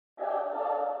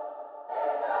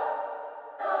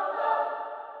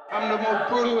I'm the most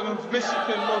brutal and vicious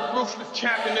and most ruthless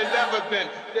champion there's ever been.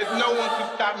 There's no one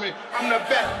to stop me. I'm the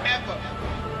best ever.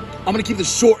 I'm gonna keep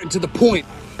this short and to the point.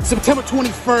 September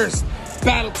 21st,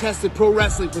 Battle Tested Pro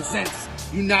Wrestling presents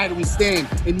United We Stand,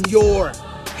 and your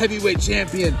heavyweight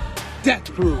champion, Death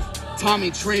Proof,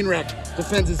 Tommy Trainwreck,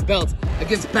 defends his belt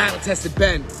against Battle Tested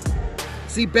Ben.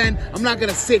 See, Ben, I'm not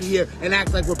gonna sit here and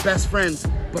act like we're best friends,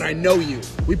 but I know you.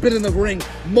 We've been in the ring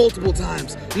multiple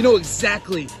times. You know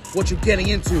exactly what you're getting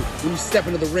into when you step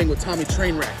into the ring with Tommy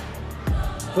Trainwreck.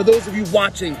 For those of you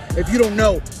watching, if you don't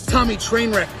know, Tommy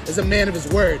Trainwreck is a man of his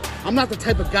word. I'm not the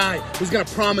type of guy who's gonna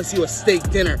promise you a steak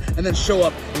dinner and then show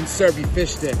up and serve you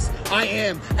fish sticks. I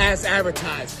am, as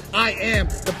advertised, I am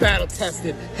the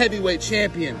battle-tested heavyweight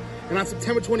champion. And on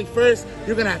September 21st,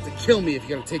 you're gonna have to kill me if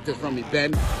you're gonna take this from me,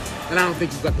 Ben. And I don't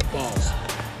think you've got the balls.